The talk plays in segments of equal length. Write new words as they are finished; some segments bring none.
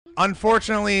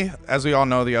Unfortunately, as we all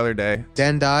know the other day,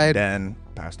 Den died. Den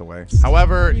passed away.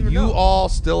 However, you all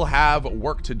still have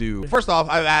work to do. First off,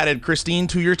 I've added Christine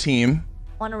to your team.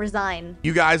 Want to resign.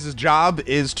 You guys' job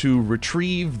is to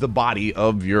retrieve the body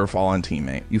of your fallen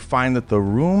teammate. You find that the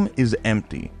room is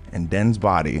empty and Den's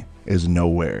body is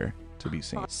nowhere to be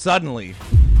seen. Suddenly,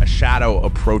 a shadow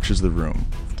approaches the room,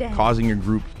 causing your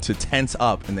group to tense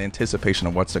up in the anticipation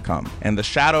of what's to come. And the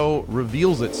shadow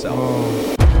reveals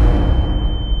itself.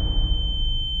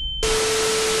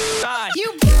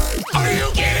 Are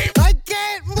you kidding? I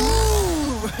can't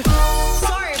move!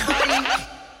 Sorry, buddy.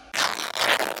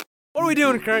 What are we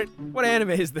doing, Kurt? What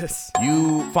anime is this?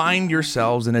 You find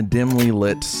yourselves in a dimly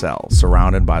lit cell,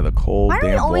 surrounded by the cold, Why are we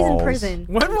damp always walls. in prison?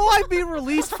 When will I be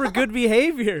released for good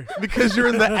behavior? Because you're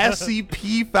in the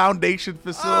SCP Foundation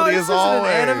facility this as isn't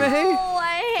always. an anime? Oh,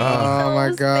 I hate Oh my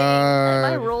those God.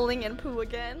 things. Am I rolling in poo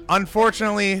again?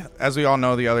 Unfortunately, as we all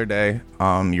know the other day,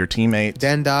 your teammate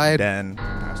Den died. Den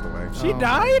passed away. She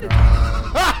died?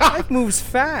 Life moves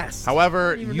fast.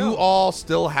 However, even you know. all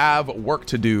still have work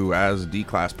to do as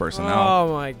D-class personnel.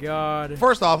 Oh my god.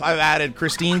 First off, I've added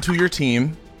Christine to your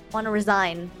team. Want to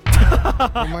resign.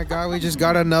 Oh my god, we just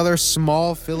got another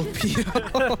small Filipino.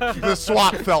 The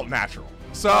swap felt natural.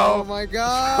 Oh So, my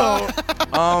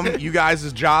god. you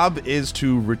guys' job is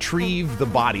to retrieve the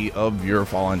body of your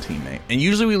fallen teammate. And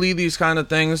usually we leave these kind of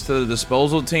things to the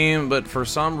disposal team, but for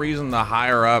some reason the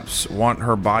higher ups want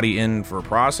her body in for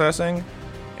processing.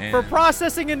 And For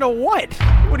processing into what?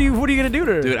 What are you gonna do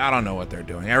to her? dude, I don't know what they're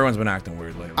doing. Everyone's been acting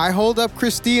weird lately. I hold up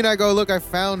Christine, I go, look, I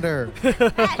found her.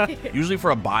 Usually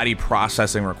for a body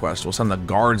processing request, we'll send the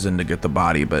guards in to get the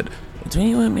body, but between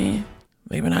you and me,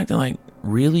 they've been acting like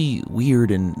really weird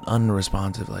and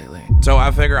unresponsive lately. So I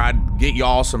figure I'd get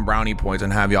y'all some brownie points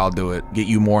and have y'all do it. Get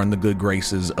you more in the good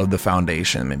graces of the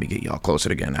Foundation. Maybe get y'all closer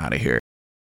to getting out of here.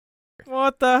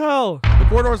 What the hell? The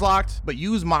corridor's locked, but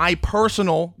use my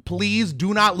personal, please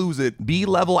do not lose it,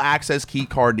 B-level access key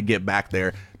card to get back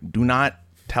there. Do not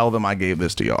tell them I gave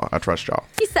this to y'all. I trust y'all.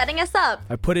 He's setting us up.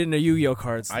 I put it in a Yu-Gi-Oh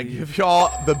card. I give y'all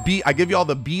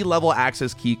the B-level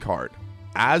access key card.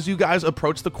 As you guys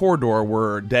approach the corridor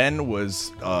where Den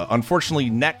was unfortunately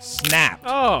neck snapped.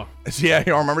 Oh, Yeah,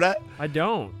 y'all remember that? I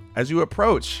don't. As you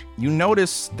approach, you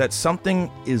notice that something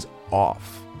is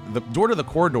off. The door to the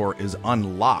corridor is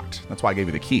unlocked. That's why I gave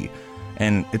you the key.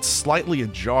 And it's slightly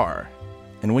ajar.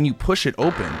 And when you push it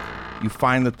open, you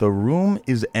find that the room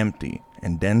is empty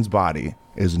and Den's body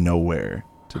is nowhere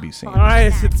to be seen. All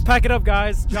right, let's pack it up,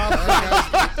 guys. Job.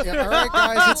 Yeah, all right,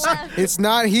 guys, it's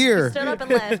not here. Stood up and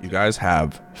left. You guys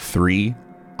have 3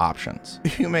 options.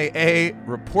 You may A,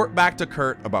 report back to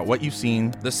Kurt about what you've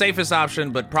seen. The safest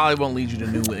option, but probably won't lead you to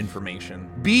new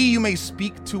information. B, you may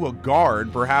speak to a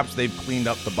guard. Perhaps they've cleaned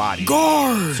up the body.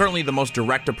 Guard! Certainly the most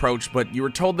direct approach, but you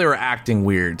were told they were acting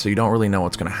weird, so you don't really know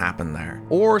what's gonna happen there.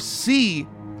 Or C,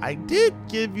 I did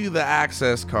give you the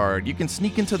access card. You can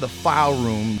sneak into the file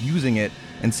room using it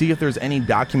and see if there's any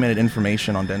documented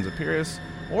information on Den's appearance,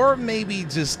 or maybe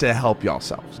just to help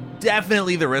yourselves.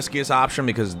 Definitely the riskiest option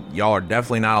because y'all are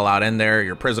definitely not allowed in there,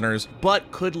 you're prisoners,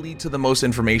 but could lead to the most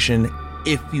information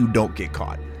if you don't get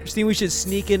caught. Christine, we should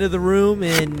sneak into the room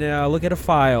and look at a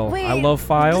file. Wait, I love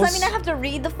files. Does that mean I have to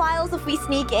read the files if we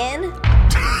sneak in?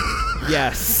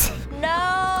 Yes. No,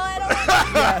 I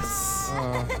don't want Yes.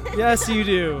 Yes, you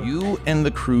do. You and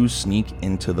the crew sneak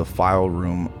into the file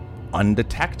room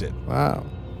undetected. Wow.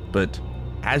 But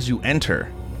as you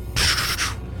enter,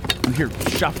 you hear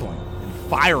shuffling and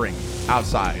firing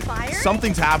outside. Firing?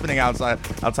 Something's happening outside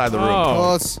the room. Oh.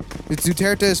 Well, it's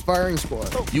Duterte's firing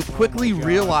squad. You quickly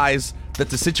realize that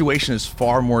the situation is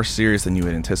far more serious than you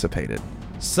had anticipated.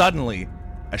 Suddenly,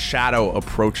 a shadow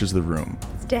approaches the room,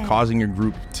 Den. causing your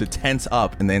group to tense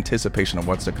up in the anticipation of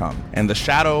what's to come. And the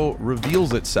shadow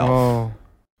reveals itself. Oh.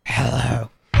 Hello.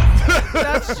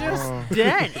 That's just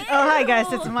dead. Oh, hi guys.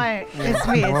 It's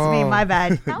me. My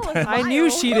bad. That was I knew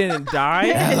wild. she didn't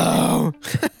die. Hello.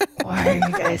 Why are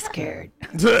you guys scared?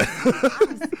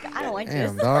 I don't like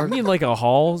Damn, this. I dog. mean, like a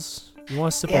halls. You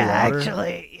want a sip Yeah, of water?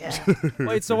 actually, yeah.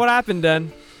 Wait, so what happened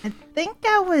then? I think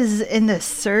I was in the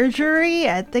surgery.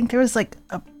 I think there was like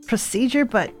a procedure,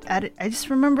 but I just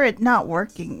remember it not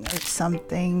working or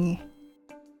something.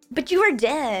 But you were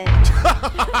dead.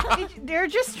 They're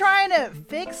just trying to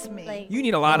fix me. Like, You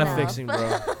need a lot of enough. fixing,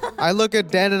 bro. I look at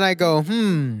Dan and I go,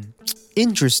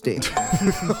 interesting.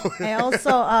 I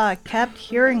also kept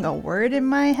hearing a word in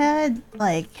my head,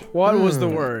 like What was the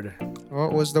word?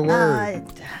 What was the word?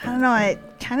 I don't know. It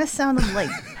kind of sounded like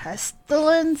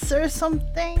pestilence or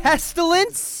something.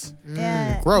 Pestilence?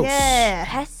 Yeah. gross.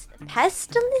 Yeah.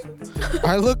 pestilence?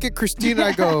 I look at Christina.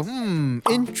 I go,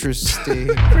 interesting.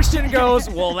 Christian goes,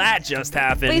 well, that just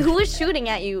happened. Wait, who was shooting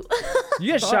at you?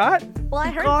 You get shot? Well,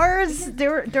 I heard. Guards, they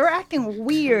were acting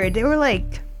weird. They were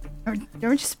like, they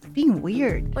were just being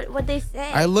weird. What'd they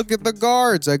say? I look at the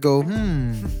guards. I go,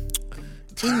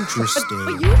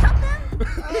 interesting. You shot them?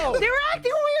 They were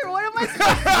acting weird. What am I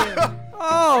supposed to do?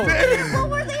 Oh. What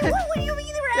were they? What do you mean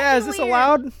they were Yeah, acting is this weird?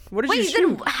 allowed? What did Wait, you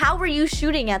shoot? then how were you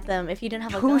shooting at them if you didn't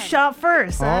have a gun? Who shot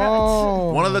first? I don't-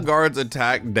 Oh. One of the guards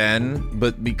attacked Den,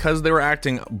 but because they were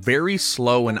acting very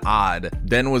slow and odd,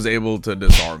 Den was able to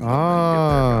disarm them.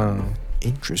 Ah,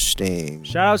 interesting.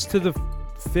 Shoutouts to the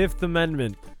Fifth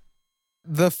Amendment.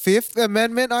 The Fifth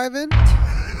Amendment, Ivan?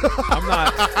 I'm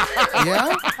not.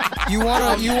 Yeah? You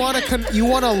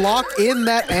wanna lock in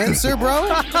that answer, bro?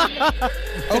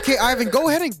 Okay, Ivan, go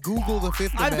ahead and Google the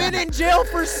Fifth I've Amendment. been in jail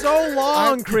for so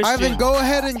long, Christian. Ivan, go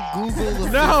ahead and Google the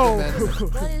No. Fifth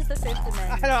Amendment. What is the Fifth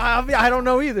Amendment? I don't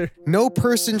know either. No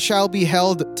person shall be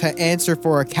held to answer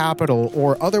for a capital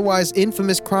or otherwise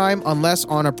infamous crime unless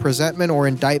on a presentment or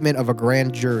indictment of a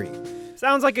grand jury.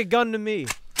 Sounds like a gun to me.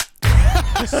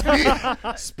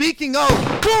 Speaking of,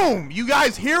 boom! You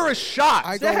guys hear a shot.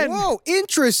 I go, Den. whoa,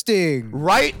 interesting.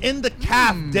 Right in the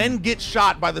calf, Den gets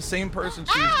shot by the same person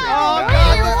she's chasing Oh,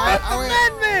 down.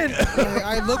 Amendment!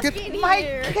 I look at My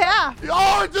calf. Y'all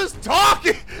are just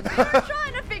talking.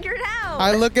 Trying to figure it out.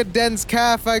 I look at Den's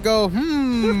calf. I go,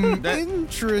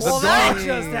 interesting. Well, that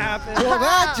just happened. Well,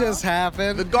 that just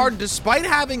happened. The guard, despite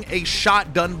having a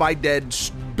shot done by Den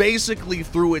basically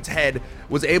through its head,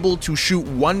 was able to shoot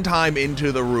one time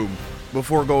into the room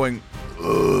before going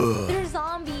They're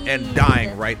zombies. and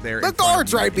dying right there. The in front of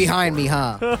guard's you. right behind me,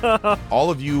 huh? All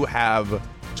of you have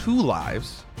 2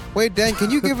 lives. Wait, Den, can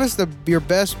you give us your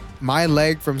best my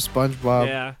leg from SpongeBob?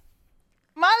 Yeah.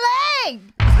 My leg.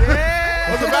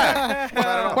 What's the back?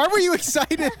 Why were you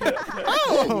excited?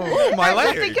 Oh, My I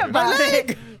leg. think about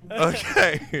it.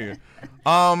 Okay.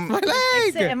 my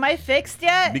Is it- leg. Am I fixed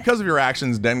yet? Because of your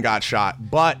actions, Den got shot,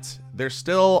 but there's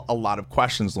still a lot of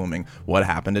questions looming. What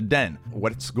happened to Den?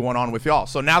 What's going on with y'all?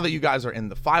 So now that you guys are in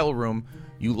the file room,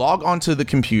 you log onto the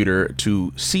computer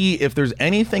to see if there's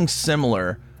anything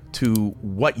similar to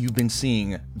what you've been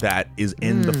seeing that is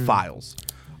in the files.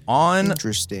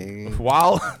 Interesting.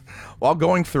 While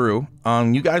going through,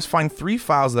 you guys find 3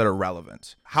 files that are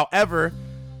relevant. However,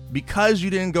 because you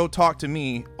didn't go talk to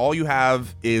me, all you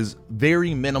have is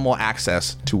very minimal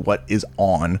access to what is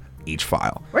on each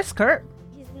file. Where's Kurt?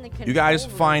 He's in the You guys control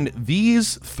room. find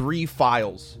these 3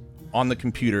 files on the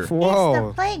computer. It's the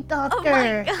Whoa. plague doctor. Oh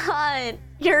my god.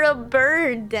 You're a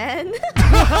bird, Den.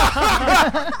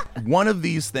 One of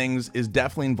these things is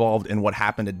definitely involved in what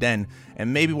happened to Den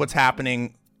and maybe what's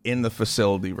happening in the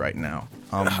facility right now.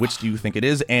 Which do you think it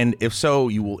is? And if so,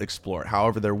 you will explore it.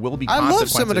 However, there will be I love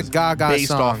consequences some of the Gaga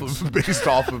based off songs.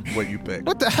 of what you pick.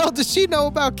 What the hell does she know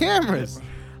about cameras?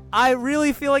 I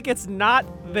really feel like it's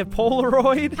not the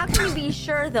Polaroid. How can you be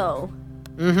sure though?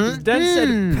 Den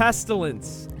said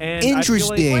pestilence. And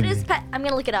Interesting. What is I'm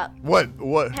gonna look it up. What?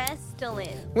 Pestilence.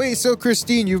 Wait, so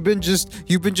Christine, you've been just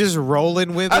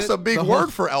rolling with That's it? a big the whole-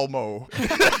 word for Elmo.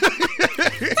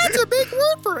 That's a big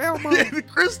word for Elmo.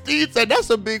 Christine said that's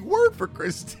a big word for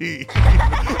Christine.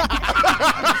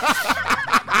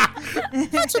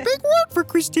 That's a big word for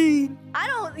Christine. I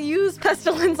don't use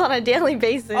pestilence on a daily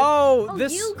basis. Oh,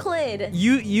 this Euclid.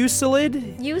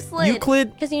 Euclid?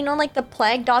 Euclid. Because you know, like the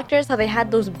plague doctors, how they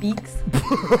had those beaks.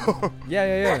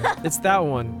 Yeah. It's that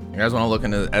one. You guys want to look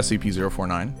into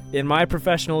SCP-049? In my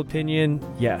professional opinion,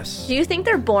 yes. Do you think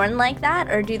they're born like that,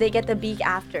 or do they get the beak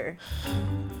after?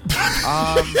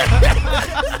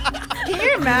 Can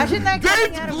you imagine that?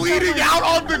 coming out Den's of bleeding someone's- out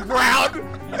on the ground,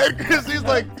 and Christy's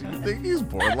like, "Do you think he's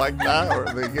born like that, or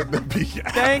they get the beak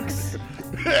out?" Thanks,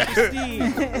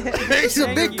 Christine. It's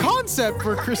a big concept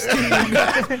for Christine.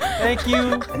 Thank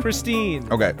you, Christine.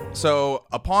 Okay, so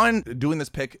upon doing this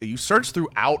pick, you search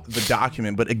throughout the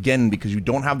document, but again, because you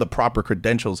don't have the proper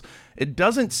credentials, it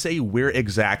doesn't say where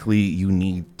exactly you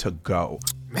need to go.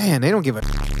 Man, they don't give a.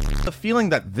 The feeling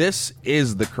that this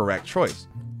is the correct choice.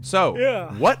 So,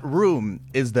 Yeah. what room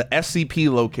is the SCP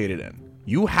located in?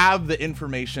 You have the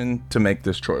information to make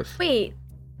this choice. Wait,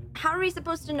 how are we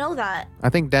supposed to know that? I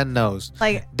think Den knows.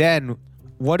 Like, Den,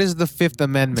 what is the Fifth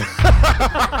Amendment?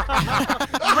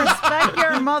 respect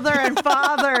your mother and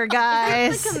father, The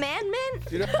guys.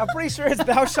 commandment? I'm pretty sure it's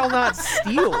thou shalt not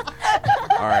steal.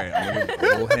 All right, I'm gonna give a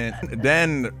little hint.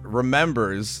 Den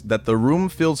remembers that the room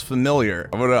feels familiar.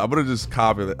 I'm gonna just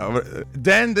copy it.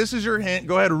 Den, this is your hint.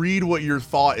 Go ahead, read what your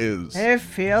thought is. It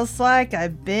feels like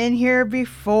I've been here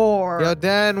before. Yo,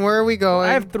 Dan, where are we going?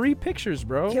 I have 3 pictures,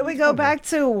 bro. Can we go back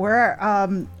to where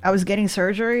I was getting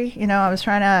surgery? You know, I was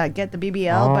trying to get the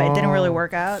BBL, but it didn't really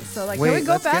work out. So like, can we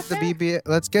go back there?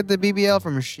 Let's get the BBL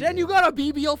from Sheen. Dan, you got a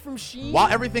BBL from Sheen?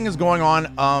 While everything is going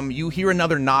on, you hear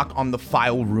another knock on the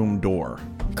file room door.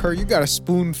 Kurt, you gotta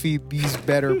spoon feed these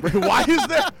better. Why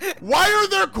are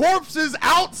there corpses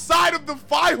outside of the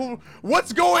file?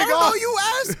 What's going on? Oh, you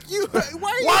ask you.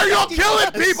 Why are y'all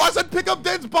killing people? I said pick up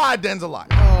Den's body. Den's alive.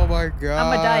 Oh my god.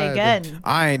 I'm gonna die again.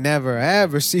 I ain't never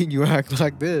ever seen you act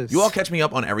like this. You all catch me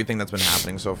up on everything that's been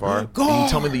happening so far. And you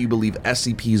tell me that you believe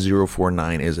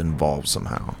SCP-049 is involved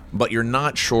somehow, but you're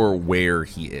not sure where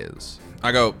he is.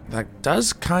 I go, that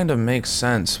does kind of make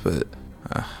sense, but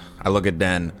I look at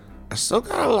Den. I still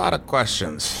got a lot of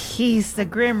questions. He's the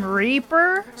Grim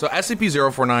Reaper? So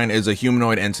SCP-049 is a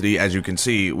humanoid entity, as you can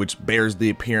see, which bears the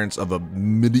appearance of a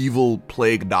medieval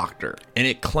plague doctor. And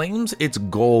it claims its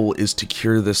goal is to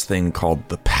cure this thing called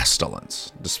the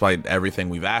pestilence. Despite everything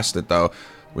we've asked it, though,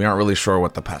 we aren't really sure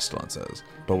what the pestilence is.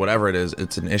 But whatever it is,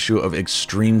 it's an issue of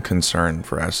extreme concern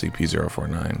for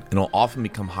SCP-049, and will often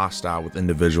become hostile with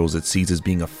individuals it sees as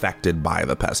being affected by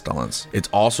the pestilence. It's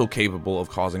also capable of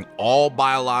causing all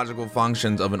biological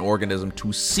functions of an organism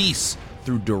to cease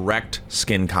through direct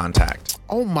skin contact.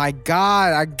 Oh my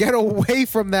god, I get away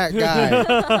from that guy.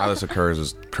 How this occurs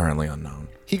is currently unknown.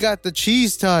 He got the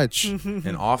cheese touch.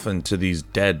 And often to these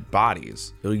dead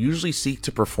bodies, they'll usually seek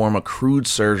to perform a crude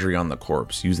surgery on the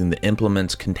corpse using the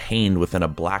implements contained within a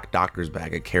black doctor's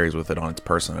bag it carries with it on its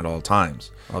person at all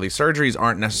times. While these surgeries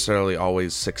aren't necessarily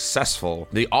always successful,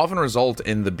 they often result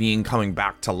in the being coming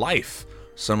back to life,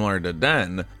 similar to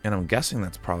Den, and I'm guessing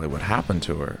that's probably what happened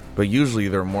to her. But usually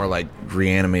they're more like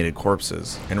reanimated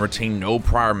corpses and retain no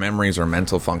prior memories or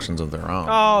mental functions of their own.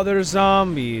 Oh, they're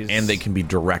zombies. And they can be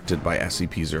directed by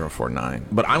SCP-049.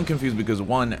 But I'm confused because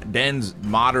 1, Den's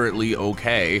moderately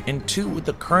okay, and 2, with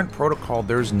the current protocol,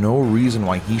 there's no reason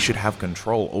why he should have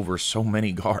control over so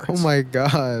many guards. Oh my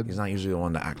god. He's not usually the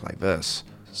one to act like this.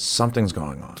 Something's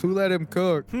going on. Who let him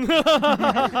cook?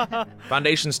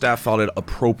 Foundation staff felt it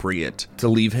appropriate to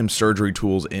leave him surgery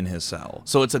tools in his cell.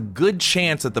 So it's a good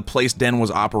chance that the place Den was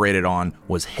operated on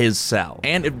was his cell.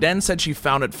 And if Den said she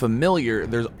found it familiar,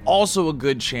 there's also a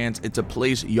good chance it's a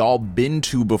place y'all been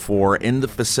to before in the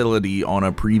facility on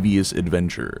a previous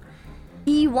adventure.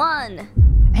 E1.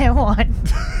 And one.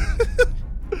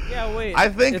 Yeah, wait. I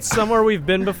think it's somewhere we've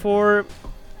been before.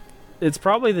 It's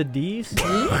probably the D's.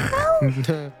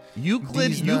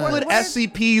 Euclid These nuts.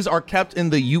 SCPs are kept in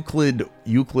the Euclid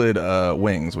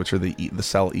wings, which are the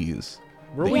cell E's.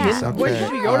 Were we Yeah. in? Wait,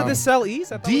 did we go to the cell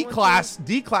E's? I thought we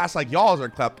D class like y'all's are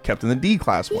kept in the D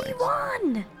class wings. E1.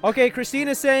 went to- Okay,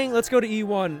 Christina's saying let's go to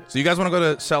E1. So you guys want to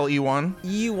go to cell E1?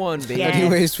 E1, baby. Yeah.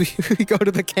 Anyways, we go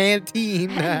to the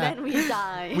canteen. And then we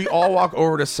die. We all walk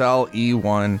over to cell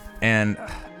E1, and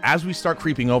as we start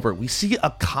creeping over, we see a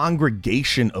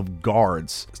congregation of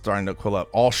guards starting to quill up,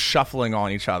 all shuffling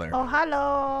on each other. Oh,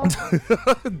 hello.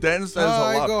 Den says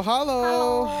I hello. go,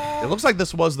 hello. It looks like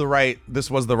this was the right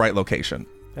location.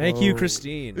 Thank you,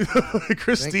 Christine.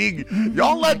 Christine,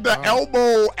 y'all let the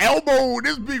elbow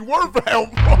this big word for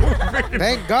elbow.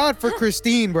 Thank God for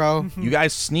Christine, bro. You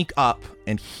guys sneak up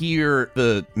and hear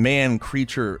the man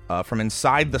creature from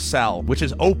inside the cell, which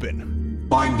is open.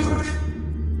 Find her.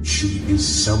 She is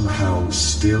somehow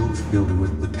still filled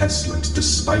with the pestilence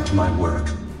despite my work.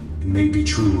 It may be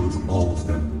true of all of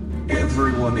them.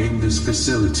 Everyone in this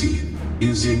facility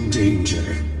is in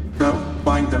danger. Go,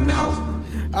 find them now.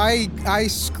 I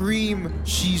scream,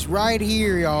 she's right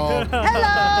here, y'all.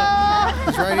 Hello.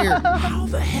 She's right here. How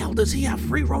the hell does he have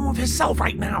free roam of his cell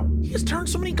right now? He has turned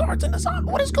so many guards into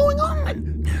zombies. What is going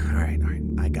on? All right.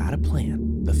 I got a plan.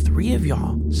 The 3 of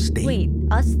y'all stay. Wait,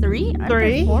 us 3? Aren't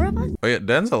Three? there 4 of us? Oh yeah,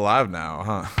 Den's alive now,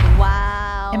 huh?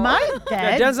 Wow. Am I Yeah,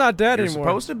 dead? Dan's not dead You're anymore.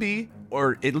 supposed to be,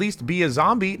 or at least be a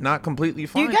zombie, not completely Do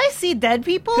fine. you guys see dead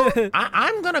people?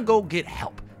 I'm gonna go get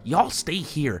help. Y'all stay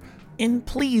here. And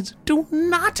please do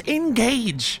not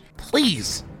engage.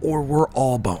 Please. Or we're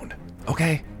all boned.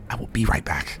 Okay? I will be right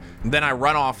back. Then I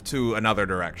run off to another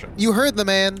direction. You heard the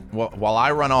man. While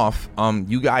I run off,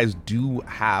 you guys do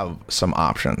have some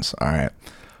options. All right.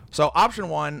 So option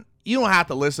 1, you don't have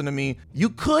to listen to me. You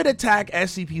could attack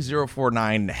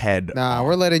SCP-049 head. Nah,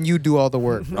 we're letting you do all the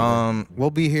work.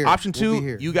 We'll be here. Option We'll 2, be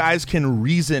here. you guys can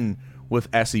reason with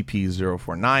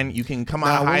SCP-049. You can come out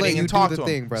Nah, we'll let hiding you and do talk the to him.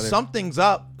 thing, brother. Something's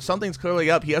up. Something's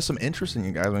clearly up. He has some interest in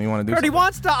you guys when you want to do Kurt, he something.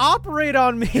 wants to operate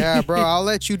on me. Yeah, bro, I'll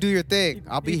let you do your thing.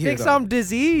 I'll be He here. thinks though. I'm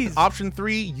diseased. Option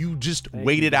 3, you just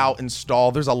wait it out and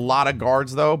stall. There's a lot of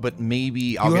guards though, but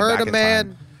maybe I'll You get heard back him, in man.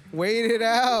 time. Wait it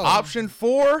out. Option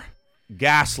 4,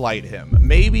 gaslight him.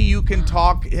 Maybe you can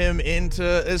talk him into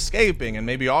escaping, and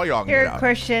maybe all y'all can Here, get out.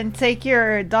 Christian, take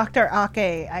your Dr.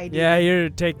 Ake ID. Yeah, here,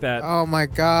 take that. Oh my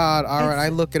God! All right, I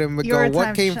look at him and your go, "What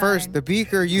time came to first, shine. the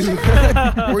beaker? You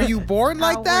were you born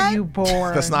How like that? were you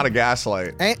born? That's not a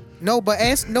gaslight. No, but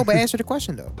answer the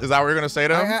question though. Is that what you're gonna say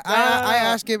to him? I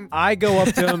ask him. I go up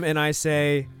to him and I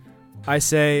say,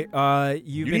 you've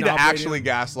You been need to operating- actually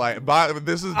gaslight. But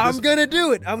this is. I'm gonna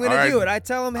do it. I'm gonna All right. do it. I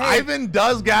tell him, hey. Ivan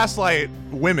does gaslight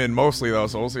women mostly though,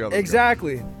 so we'll see how this goes.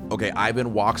 Exactly. Okay,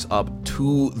 Ivan walks up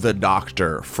to the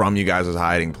doctor from you guys'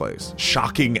 hiding place,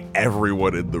 shocking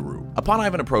everyone in the room. Upon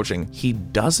Ivan approaching, he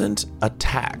doesn't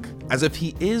attack, as if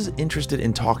he is interested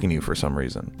in talking to you for some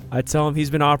reason. I tell him he's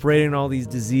been operating on all these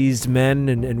diseased men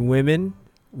and women,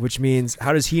 which means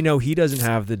how does he know he doesn't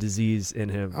have the disease in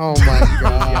him? Oh my Does he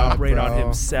God! operate bro. on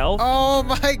himself? Oh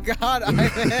my God,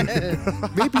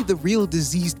 Ivan! Maybe the real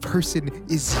diseased person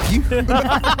is you.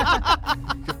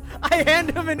 I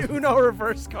hand him an Uno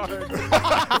reverse card.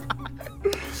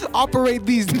 Operate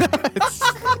these nuts.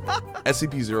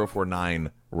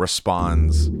 SCP-049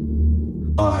 responds,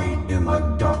 I am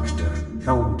a doctor.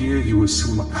 How dare you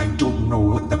assume I don't know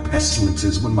what the pestilence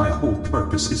is when my whole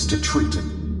purpose is to treat it?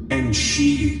 And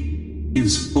she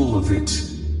is full of it.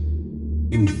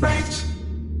 In fact,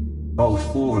 all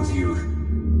 4 of you.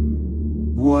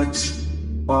 What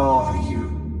are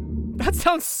you? That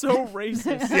sounds so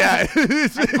racist. yeah.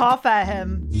 Cough at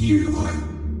him. You.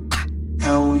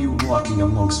 How are you walking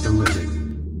amongst the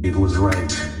living? It was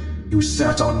right. You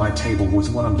sat on my table with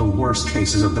one of the worst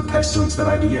cases of the pestilence that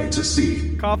I'd yet to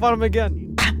see. Cough on him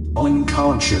again.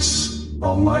 Unconscious,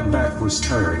 while my back was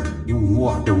turned, you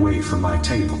walked away from my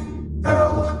table.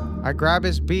 Hell, I grab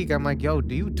his beak. I'm like, "Yo,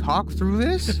 do you talk through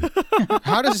this?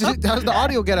 How does the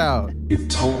audio get out?" it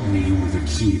told me you were the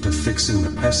key to fixing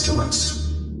the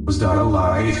pestilence. Was that a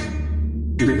lie?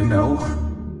 Did it know?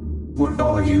 What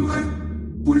are you?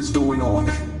 What is going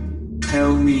on?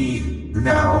 Tell me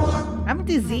now. I'm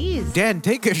diseased. Dan,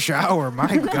 take a shower.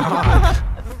 My God.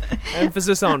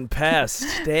 Emphasis on pest.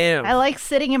 Damn. I like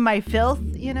sitting in my filth,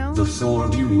 you know? The 4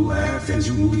 of you laugh as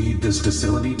you lead this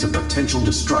facility to potential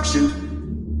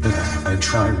destruction. I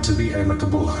tried to be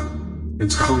amicable.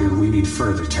 It's clear we need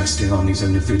further testing on these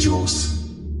individuals.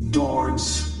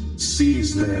 Guards,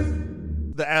 seize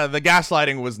them. The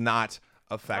gaslighting was not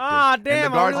effective. Ah, And the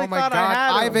damn, I guards- really Oh my thought I God, had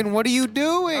him. Ivan, what are you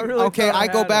doing? I really Okay, thought I I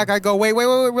go had back. him. I go, wait,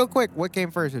 real quick. What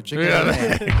came first? The chicken or the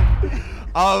egg?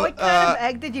 What kind of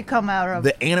egg did you come out of?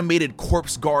 The animated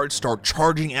corpse guards start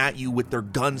charging at you with their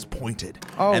guns pointed.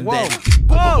 Oh, and whoa. then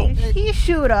Whoa! He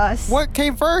shoot us. What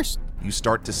came first? you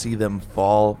start to see them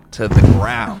fall to the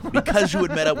ground. Because you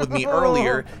had met up with me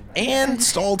earlier and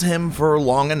stalled him for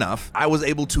long enough, I was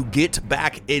able to get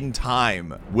back in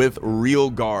time with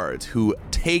real guards who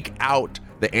take out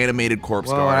the animated corpse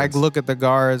Well, I guards. look at the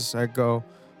guards. I go,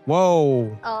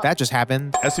 whoa, that just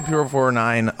happened.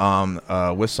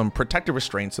 SCP-049, with some protective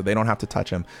restraints so they don't have to touch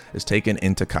him, is taken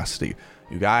into custody.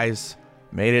 You guys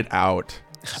made it out.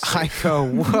 I go,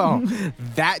 whoa,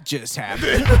 that just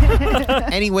happened.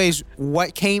 Anyways,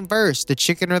 what came first, the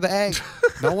chicken or the egg?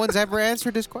 No one's ever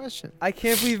answered this question. I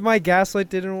can't believe my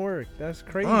gaslight didn't work. That's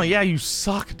crazy. Oh, yeah, you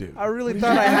suck, dude. I really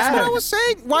thought I That's had what I him. was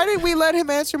saying. Why didn't we let him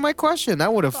answer my question?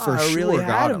 That would have for I sure really got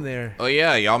had him. him there. Oh,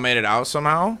 yeah, y'all made it out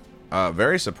somehow?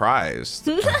 Very surprised.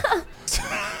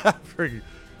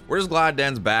 We're just glad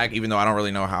Dan's back, even though I don't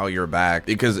really know how you're back.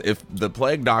 Because if the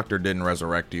plague doctor didn't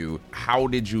resurrect you, how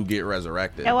did you get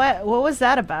resurrected? Yeah, what was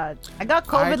that about? I got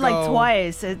COVID like go-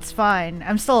 twice. It's fine.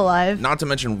 I'm still alive. Not to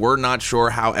mention, we're not sure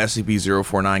how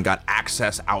SCP-049 got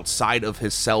access outside of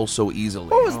his cell so easily.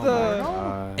 What was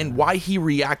the... and why he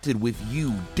reacted with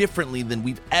you differently than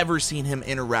we've ever seen him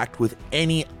interact with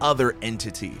any other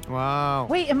entity. Wow.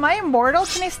 Wait, am I immortal?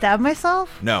 Can I stab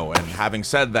myself? No, and having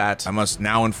said that, I must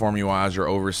now inform you as your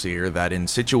overseer that in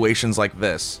situations like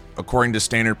this, according to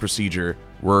standard procedure,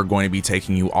 we're going to be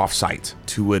taking you off-site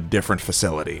to a different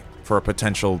facility for a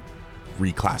potential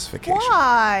reclassification.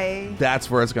 Why?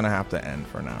 That's where it's going to have to end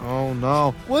for now. Oh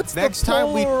no. What's next the time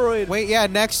Polaroid? we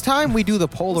next time we do the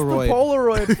Polaroid. What's the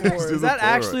Polaroid Do for? the Is that Polaroid.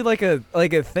 actually like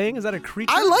a thing? Is that a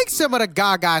creature? I like some of the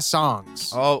Gaga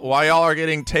songs. Oh, while y'all are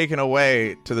getting taken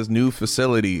away to this new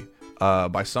facility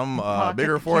by some Pocket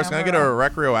bigger the force, can I get a camera.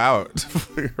 recreo out?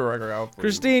 Recreo out, please.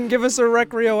 Christine, give us a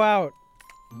Recreo out.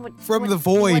 From the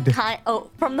void. What kind? Oh,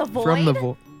 from the void? From the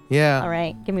void. Yeah. All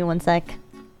right, give me 1 sec.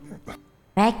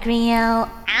 Recreo.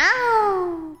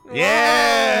 Ow!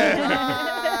 Yeah.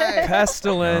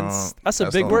 Pestilence. That's a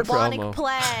big word for Bubonic Elmo.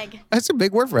 plague. That's a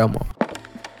big word for Elmo.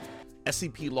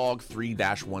 SCP Log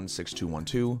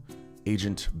 3-16212,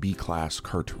 Agent B Class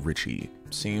Kurt Ritchie.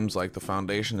 Seems like the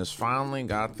Foundation has finally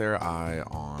got their eye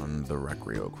on the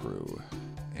Recreo crew.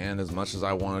 And as much as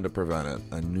I wanted to prevent it,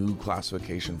 a new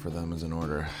classification for them is in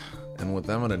order. And with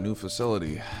them at a new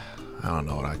facility, I don't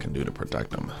know what I can do to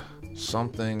protect them.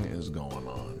 Something is going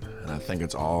on, and I think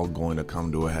it's all going to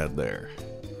come to a head there.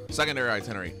 Secondary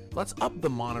itinerary. Let's up the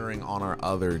monitoring on our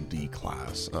other D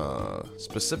class,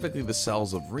 specifically the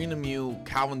cells of Rena Mew,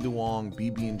 Calvin Duong,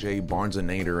 BB&J, Barnes &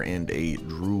 Nader, and a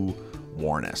Drew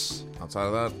Warness. Outside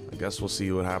of that, I guess we'll see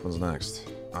what happens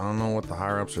next. I don't know what the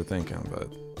higher-ups are thinking, but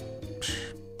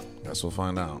guess we'll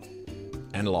find out.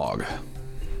 End log.